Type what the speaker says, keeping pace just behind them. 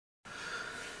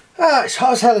Ah, it's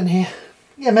hot as hell in here.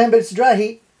 Yeah, man, but it's dry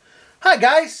heat. Hi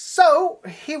guys, so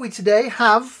here we today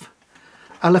have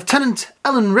a Lieutenant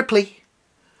Ellen Ripley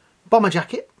bomber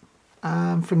jacket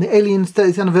from the Aliens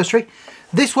 30th anniversary.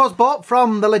 This was bought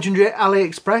from the legendary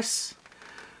AliExpress.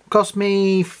 Cost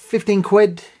me 15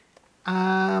 quid.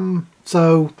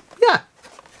 So yeah,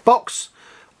 box.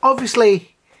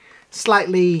 Obviously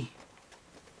slightly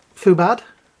bad.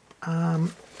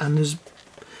 And there's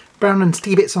brown and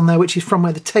sticky bits on there, which is from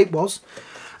where the tape was.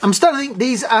 I'm starting to think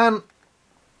these aren't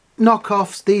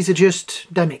knockoffs, these are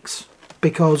just demics,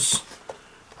 because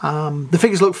the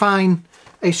figures look fine.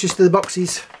 It's just the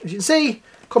boxes, as you can see,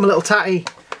 come a little tatty.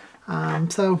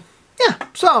 So yeah,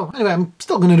 so anyway, I'm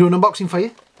still going to do an unboxing for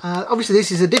you. Obviously this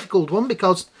is a difficult one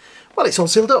because, well, it's all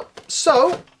sealed up.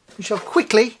 So we shall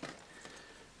quickly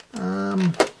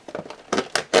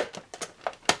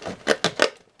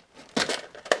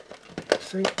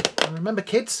see. And remember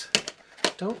kids,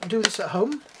 don't do this at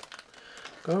home.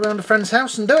 Go around a friend's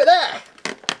house and do it there.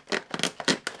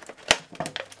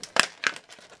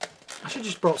 I should have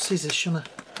just brought scissors, shouldn't I?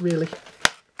 Really.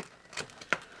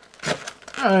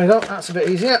 There we go, that's a bit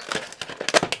easier.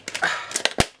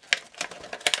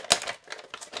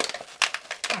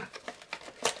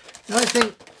 Now I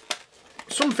think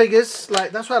some figures,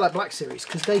 like, that's why I like Black Series,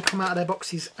 because they come out of their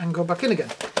boxes and go back in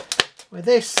again. With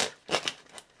this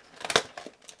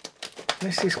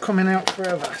is coming out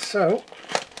forever, so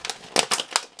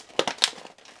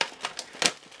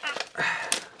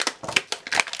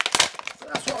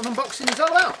that's what an unboxing is all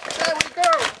about. There we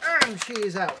go, and she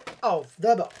is out of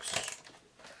the box,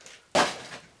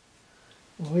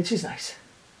 which is nice.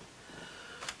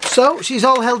 So she's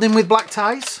all held in with black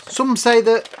ties. Some say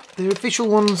that the official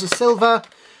ones are silver,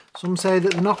 some say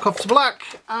that the knockoffs are black.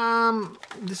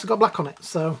 This has got black on it,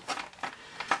 so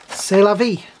c'est la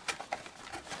vie.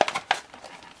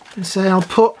 And say I'll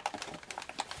put,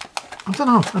 I don't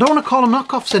know, I don't want to call them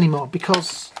knockoffs anymore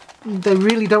because they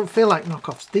really don't feel like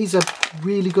knockoffs. These are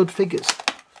really good figures.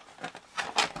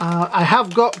 I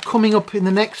have got coming up in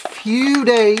the next few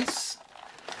days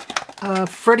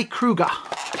Freddy Krueger,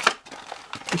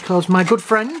 because my good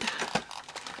friend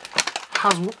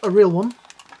has a real one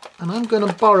and I'm going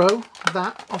to borrow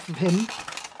that off of him,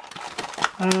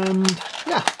 and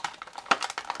yeah,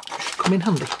 should come in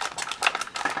handy.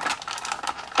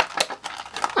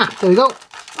 Ah, there we go.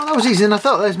 Oh, that was easy, and I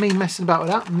thought that was me messing about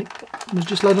with that, and it was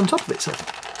just laid on top of itself.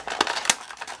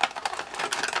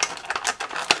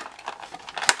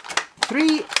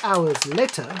 3 hours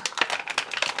later, I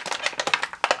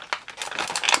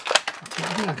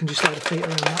think I can just slide the feet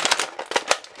around that.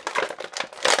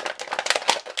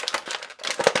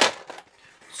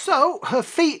 So her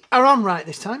feet are on right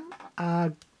this time.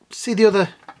 See the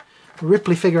other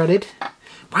Ripley figure I did?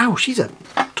 Wow, she's a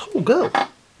tall girl.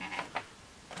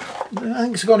 I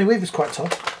think Sigourney Weaver's quite tall.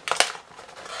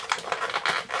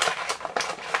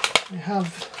 We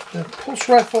have the pulse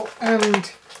rifle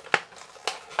and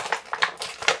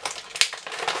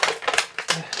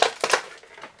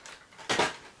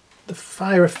the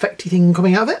fire effecty thing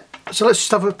coming out of it. So let's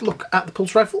just have a look at the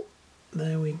pulse rifle.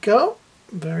 There we go.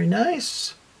 Very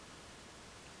nice.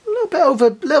 A little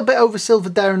bit over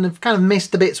silvered there, and they've kind of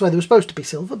missed the bits where they were supposed to be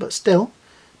silver, but still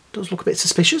does look a bit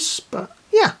suspicious. But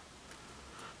yeah.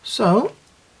 So,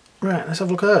 right, let's have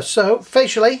a look at her. So,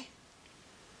 facially,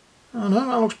 oh no,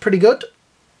 that looks pretty good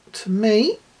to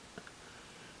me.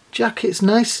 Jacket's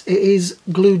nice. It is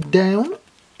glued down.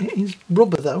 It is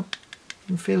rubber though. You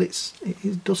can feel it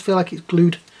does feel like it's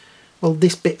glued. Well,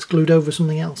 this bit's glued over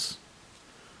something else.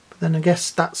 But then I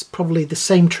guess that's probably the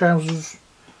same trousers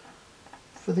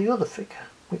for the other figure,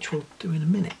 which we'll do in a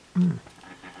minute.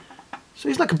 So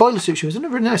he's like a boiler suit shoe, isn't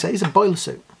it? Really nice. He's a boiler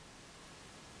suit.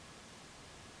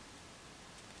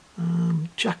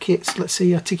 Jackets, let's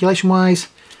see, articulation wise,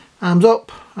 arms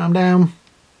up, arm down,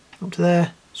 up to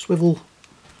there, swivel,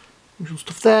 usual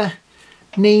stuff there,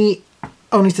 knee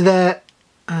only to there,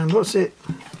 and what's it,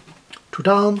 to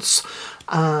dance.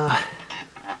 I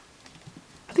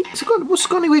think was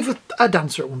Sigourney Weaver a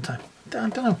dancer at one time? I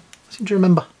don't know, I seem to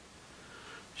remember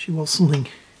she was something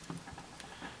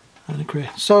in her career.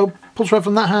 So pulse rifle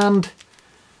from that hand,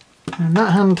 and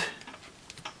that hand.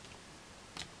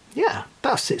 Yeah,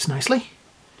 that sits nicely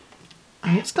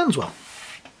and it stands well.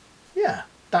 Yeah,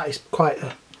 that is quite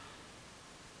a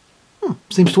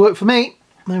seems to work for me.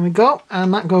 There we go,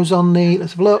 and that goes on the,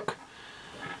 let's have a look,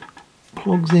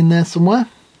 plugs in there somewhere.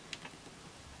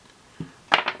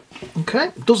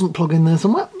 Okay, doesn't plug in there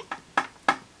somewhere.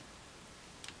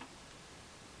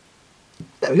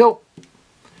 There we go,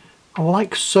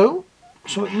 like so.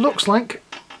 So it looks like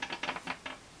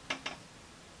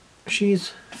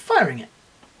she's firing it.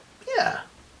 yeah.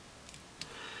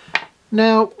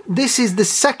 Now, this is the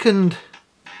second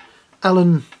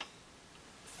Ellen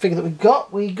figure that we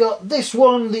got. We got this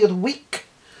one the other week,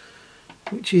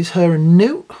 which is her and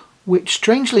Newt, which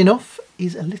strangely enough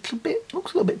is a little bit,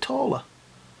 looks a little bit taller.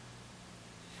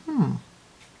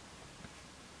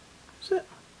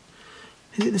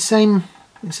 Is it the same?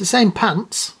 It's the same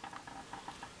pants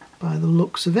by the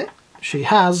looks of it. She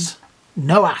has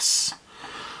no ass.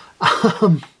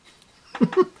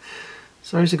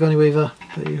 Sorry, Sigourney Weaver,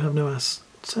 but you have no ass.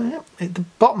 So yeah, the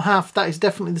bottom half, that is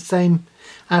definitely the same.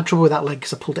 I had trouble with that leg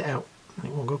because I pulled it out and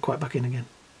it won't go quite back in again.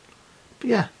 But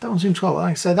yeah, that one seems cool.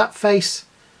 Like I say, that face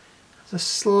has a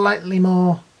slightly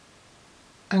more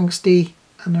angsty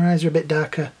and her eyes are a bit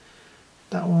darker.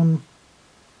 That one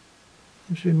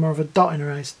seems to be more of a dot in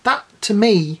her eyes. That, to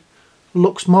me,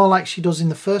 looks more like she does in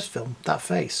the first film, that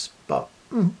face. But,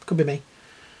 could be me.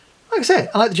 Like I say,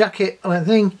 I like the jacket, I like the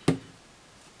thing.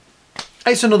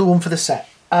 It's another one for the set.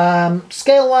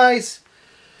 Scale-wise,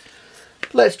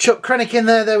 let's chuck Krennic in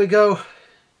there. There we go.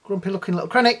 Grumpy looking little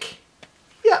Krennic.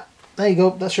 Yeah, there you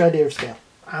go. That's your idea of scale.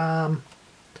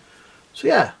 So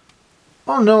yeah.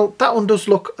 Oh no, that one does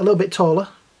look a little bit taller.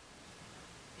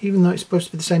 Even though it's supposed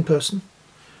to be the same person.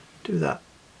 Do that.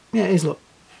 Yeah, it is, look.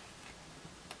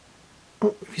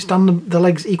 Oh, if you stand the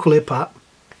legs equally apart.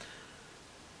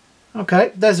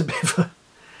 Okay, there's a bit of a...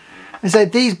 I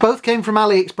said these both came from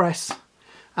AliExpress.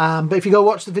 But if you go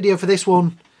watch the video for this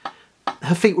one,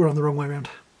 her feet were on the wrong way around.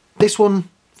 This one,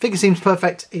 figure seems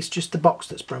perfect, it's just the box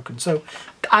that's broken. So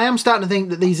I am starting to think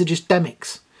that these are just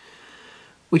demics,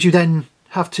 which you then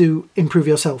have to improve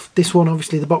yourself. This one,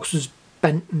 obviously, the box was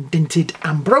bent and dinted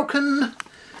and broken,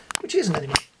 which isn't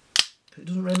anymore. It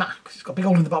doesn't really matter, because it's got a big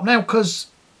hole in the bottom now, because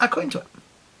I cut into it.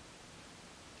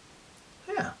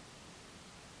 Yeah.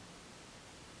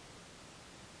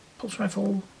 Pulse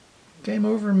rifle, game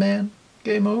over, man.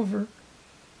 Game over.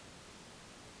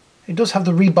 It does have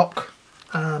the Reebok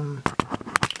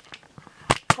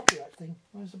copyright thing.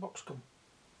 Where's the box come?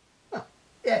 Oh,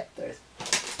 yeah, there it is.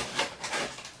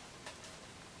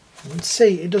 You can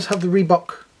see it does have the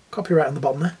Reebok copyright on the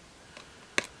bottom there.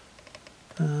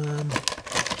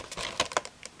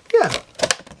 Yeah,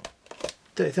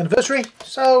 30th anniversary.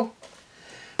 So,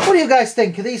 what do you guys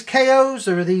think? Are these KOs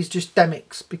or are these just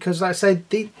demics? Because, like I said,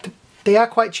 they are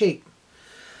quite cheap.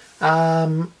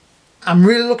 I'm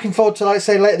really looking forward to, like I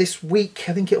say, later this week.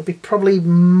 I think it'll be probably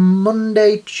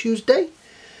Monday, Tuesday.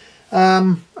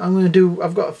 I'm going to do,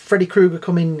 I've got Freddy Krueger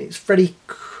coming. It's Freddy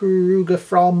Krueger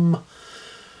from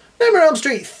Nightmare on Elm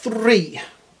Street 3.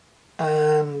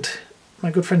 And my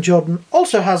good friend Jordan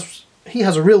also has, he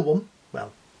has a real one.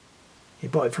 Well, he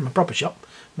bought it from a proper shop,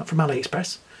 not from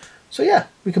AliExpress. So yeah,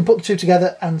 we can put the two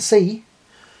together and see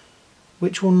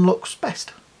which one looks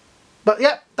best. But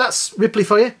yeah, that's Ripley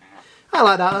for you. I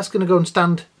like that. That's going to go and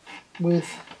stand with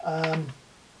one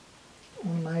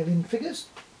of my alien figures.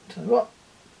 Tell you what.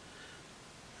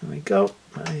 There we go.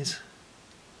 That is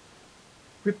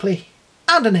Ripley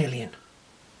and an alien.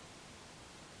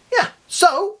 Yeah.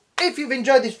 So, if you've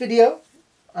enjoyed this video,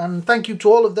 and thank you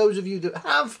to all of those of you that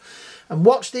have, and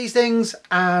watch these things,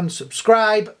 and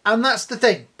subscribe. And that's the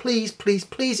thing. Please, please,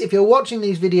 please, if you're watching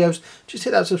these videos, just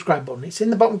hit that subscribe button. It's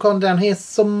in the bottom corner down here,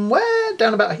 somewhere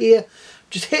down about here.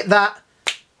 Just hit that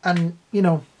and, you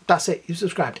know, that's it. You've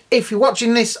subscribed. If you're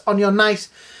watching this on your nice,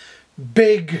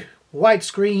 big,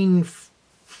 widescreen,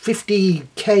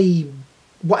 50K,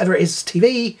 whatever it is,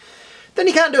 TV, then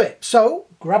you can't do it. So,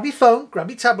 grab your phone, grab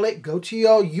your tablet, go to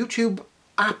your YouTube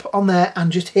app on there and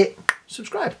just hit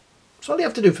subscribe. That's all you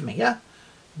have to do for me, yeah?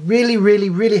 Really, really,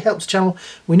 really helps the channel.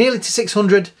 We're nearly to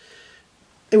 600.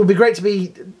 It would be great to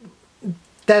be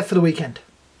there for the weekend.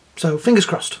 So, fingers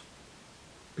crossed.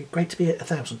 It'd be great to be at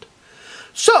 1,000.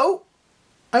 So,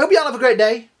 I hope you all have a great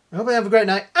day. I hope you have a great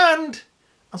night. And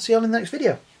I'll see you all in the next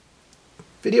video.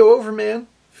 Video over, man.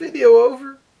 Video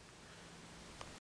over.